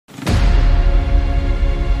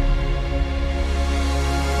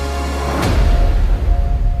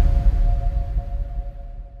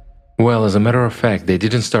Well, as a matter of fact, they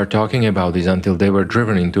didn't start talking about this until they were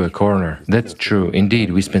driven into a corner. That's true. Indeed,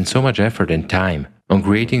 we spent so much effort and time on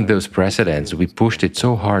creating those precedents. We pushed it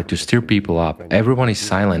so hard to stir people up. Everyone is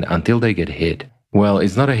silent until they get hit. Well,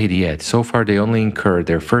 it's not a hit yet. So far, they only incurred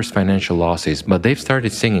their first financial losses, but they've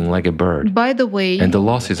started singing like a bird. By the way, And the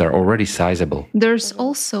losses are already sizable. there's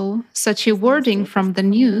also such a wording from the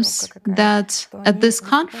news that at this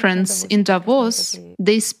conference in Davos,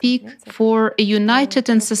 they speak for a united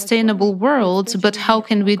and sustainable world. But how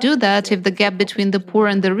can we do that if the gap between the poor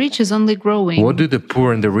and the rich is only growing? What do the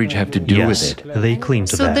poor and the rich have to do Yes, with it? they cling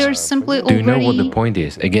to So that. there's simply Do you know what the already point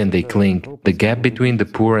is? Again, they cling. The gap between the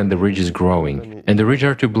poor and the rich is growing, and the rich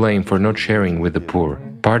are to blame for not sharing with the poor.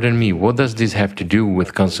 Pardon me, what does this have to do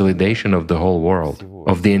with consolidation of the whole world,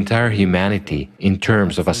 of the entire humanity, in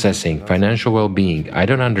terms of assessing financial well-being? I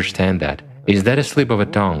don't understand that. Is that a slip of a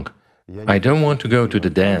tongue? I don't want to go to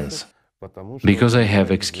the dance because I have,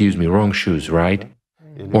 excuse me, wrong shoes, right?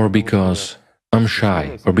 Or because I'm shy,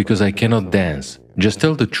 or because I cannot dance. Just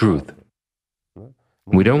tell the truth.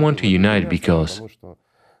 We don't want to unite because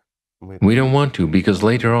we don't want to, because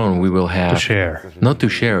later on we will have... To share. Not to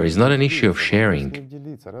share, it's not an issue of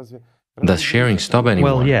sharing. Does sharing stop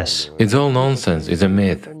anyone? Well, yes. It's all nonsense, it's a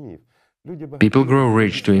myth. People grow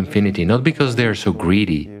rich to infinity not because they are so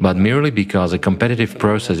greedy, but merely because a competitive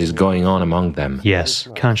process is going on among them. Yes,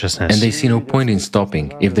 consciousness. And they see no point in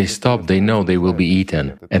stopping. If they stop, they know they will be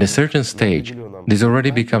eaten. At a certain stage, this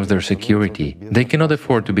already becomes their security. They cannot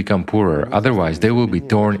afford to become poorer, otherwise they will be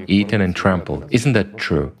torn, eaten and trampled. Isn't that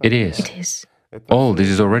true? It is. It is. All this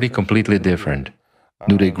is already completely different.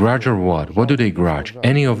 Do they grudge or what? What do they grudge?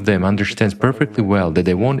 Any of them understands perfectly well that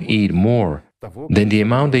they won't eat more than the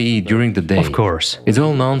amount they eat during the day. Of course. It's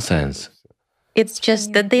all nonsense. It's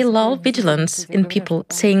just that they lull vigilance in people,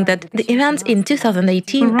 saying that the events in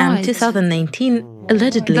 2018 Right. and 2019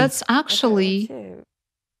 allegedly... That's actually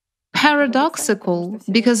paradoxical,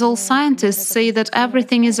 because all scientists say that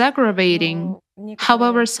everything is aggravating.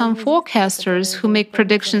 However, some forecasters who make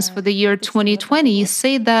predictions for the year 2020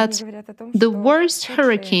 say that the worst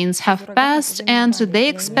hurricanes have passed and they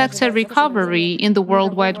expect a recovery in the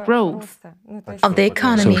worldwide growth. of the So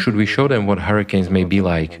economy. should we show them what hurricanes may be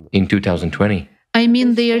like in 2020? I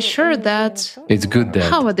mean, they are sure that... It's good that...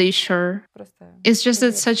 How are they sure? It's just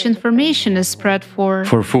that such information is spread for...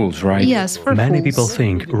 For fools, right? Yes, for Many fools. people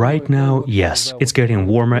think right now, yes, it's getting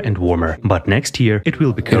warmer and warmer, but next year it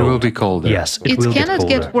will be It cold. will be colder. Yes, it It will cannot get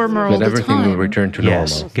get colder. warmer all That the everything will time. return to Yes,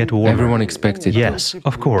 normal. get warmer. Everyone expects it. Yes,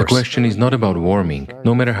 of course. The question is not about warming.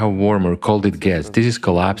 No matter how warm or cold it gets, this is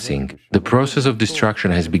collapsing. The process of destruction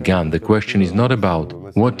has begun. The question is not about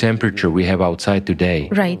what temperature we have outside today.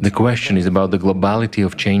 Right. The question is about the globality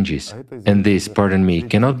of changes. And this, pardon me,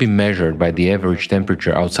 cannot be measured by the average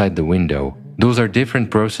temperature outside the window. Those are different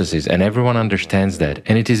processes, and everyone understands that.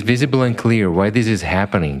 And it is visible and clear why this is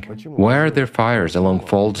happening. Why are there fires along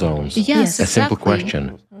fault zones? Yes, A simple exactly. question.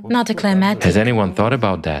 Not a climatic. Has anyone thought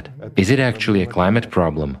about that? Is it actually a climate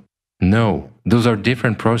problem? No, those are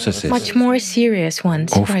different processes. Much more serious ones.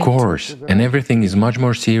 Of right. course, and everything is much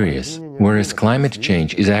more serious, whereas climate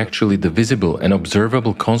change is actually the visible and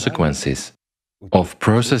observable consequences of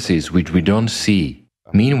processes which we don't see.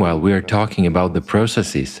 Meanwhile, we are talking about the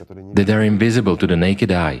processes that are invisible to the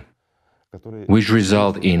naked eye, which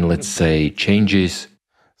result in, let's say, changes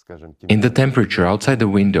in the temperature outside the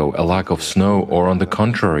window, a lack of snow, or on the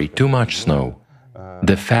contrary, too much snow.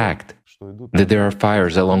 The fact that there are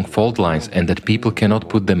fires along fault lines and that people cannot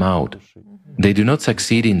put them out. They do not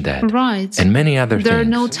succeed in that. Right. And many other There are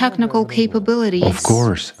things. no technical capabilities. Of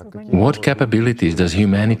course. What capabilities does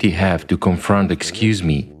humanity have to confront, excuse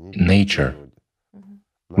me, nature?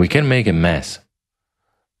 We can make a mess.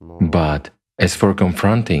 But as for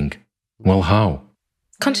confronting, well, how?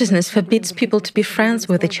 Consciousness forbids people to be friends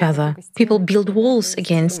with each other. People build walls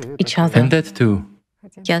against each other. And that too.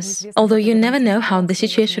 Yes, although you never know how the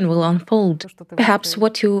situation will unfold. Perhaps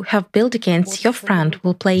what you have built against your friend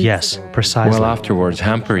will play... Yes, precisely. Will afterwards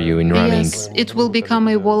hamper you in running Yes, it will become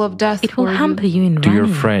a wall of death It will for hamper you. you in to your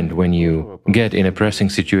running. friend when you get in a pressing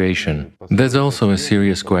situation. That's also a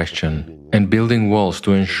serious question. And building walls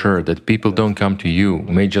to ensure that people don't come to you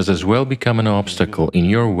may just as well become an obstacle in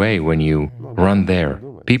your way when you run there.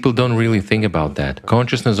 People don't really think about that.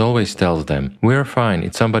 Consciousness always tells them, we're fine,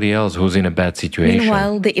 it's somebody else who's in a bad situation.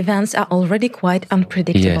 Meanwhile, the events are already quite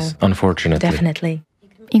unpredictable. Yes, unfortunately. Definitely.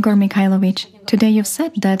 Igor Mikhailovich, today you've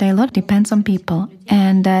said that a lot depends on people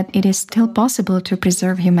and that it is still possible to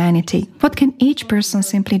preserve humanity. What can each person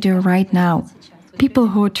simply do right now? People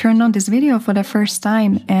who turn on this video for the first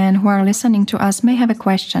time and who are listening to us may have a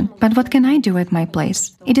question, but what can I do at my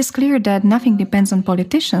place? It is clear that nothing depends on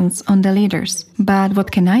politicians, on the leaders. But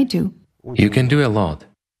what can I do? You can do a lot.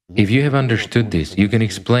 If you have understood this, you can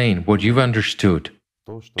explain what you've understood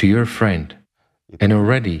to your friend. And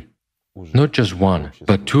already, not just one,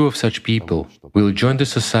 but two of such people will join the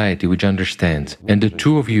society which understands, and the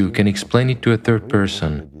two of you can explain it to a third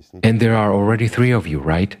person. And there are already three of you,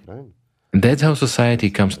 right? That's how society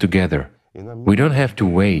comes together. We don't have to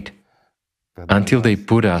wait until they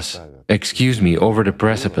put us, over the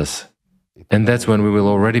precipice. And that's when we will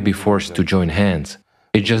already be forced to join hands.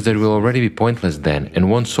 It's just that we'll already be pointless then and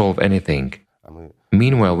won't solve anything.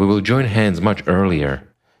 Meanwhile, we will join hands much earlier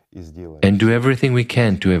and do everything we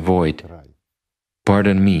can to avoid,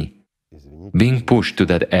 pardon me, being pushed to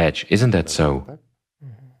that edge. Isn't that so?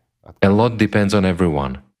 A lot depends on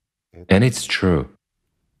everyone. And it's true.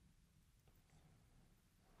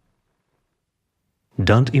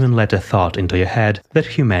 Don't even let a thought into your head that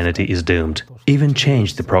humanity is doomed. Even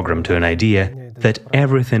change the program to an idea that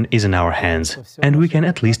everything is in our hands, and we can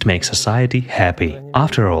at least make society happy.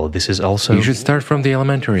 After all, this is also... You should start from the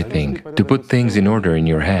elementary thing, to put things in order in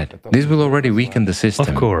your head. This will already weaken the system.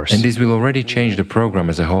 Of course. And this will already change the program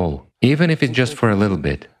as a whole, even if it's just for a little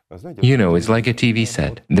bit. You know, it's like a TV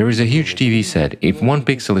set. There is a huge TV set. If one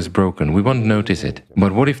pixel is broken, we won't notice it.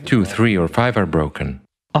 But what if 2, 3 or 5 are broken?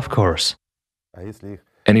 Of course.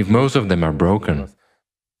 And if most of them are broken,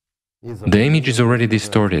 the image is already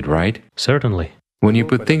distorted, right? Certainly. When you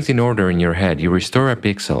put things in order in your head, you restore a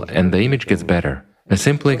pixel and the image gets better. A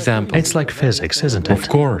simple example. It's like physics, isn't it? Of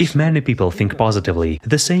course. If many people think positively,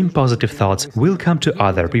 the same positive thoughts will come to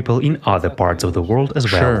other people in other parts of the world as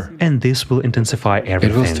well. Sure. And this will intensify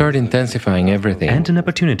everything. It will start intensifying everything. And an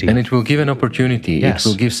opportunity. And it will give an opportunity, Yes. It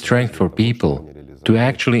will give strength for people to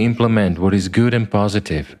actually implement what is good and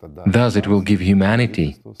positive. Thus, it will give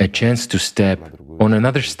humanity a chance to step on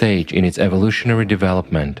another stage in its evolutionary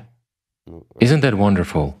development. Isn't that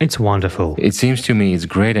wonderful? It's wonderful. It seems to me it's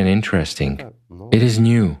great and interesting. It is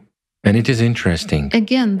new, and it is interesting.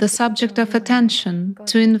 Again, the subject of attention,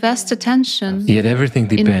 to invest attention Yet everything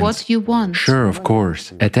depends. in what you want. Sure, of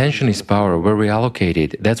course. Attention is power. Where we allocate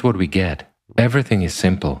it, that's what we get. Everything is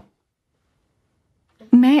simple.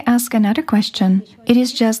 May I ask another question? It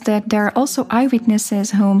is just that there are also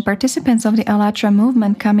eyewitnesses whom participants of the Allatra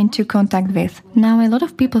movement come into contact with. Now, a lot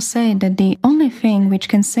of people say that the only thing which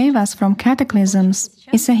can save us from cataclysms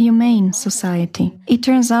is a humane society. It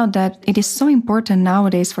turns out that it is so important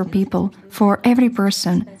nowadays for people, for every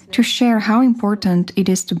person, to share how important it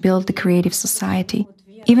is to build the creative society.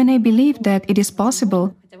 Even I believe that it is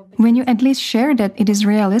possible when you at least share that it is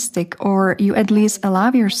realistic, or you at least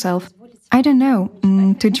allow yourself, I don't know,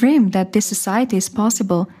 to dream that this society is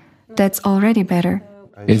possible. That's already better.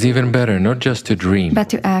 It's even better not just to dream, But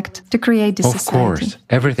to act, to create this of society. course.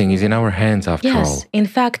 Everything is in our hands after all. Yes, in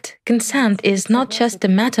fact, consent is not just a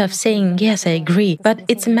matter of saying, yes, I agree, but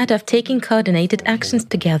it's a matter of taking coordinated actions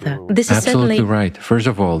together. This is Absolutely certainly... right. First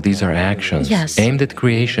of all, these are actions Yes. aimed at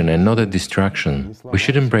creation and not at destruction. We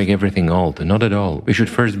shouldn't break everything old, not at all. We should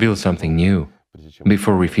first build something new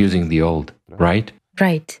before refusing the old, right?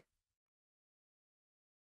 Right.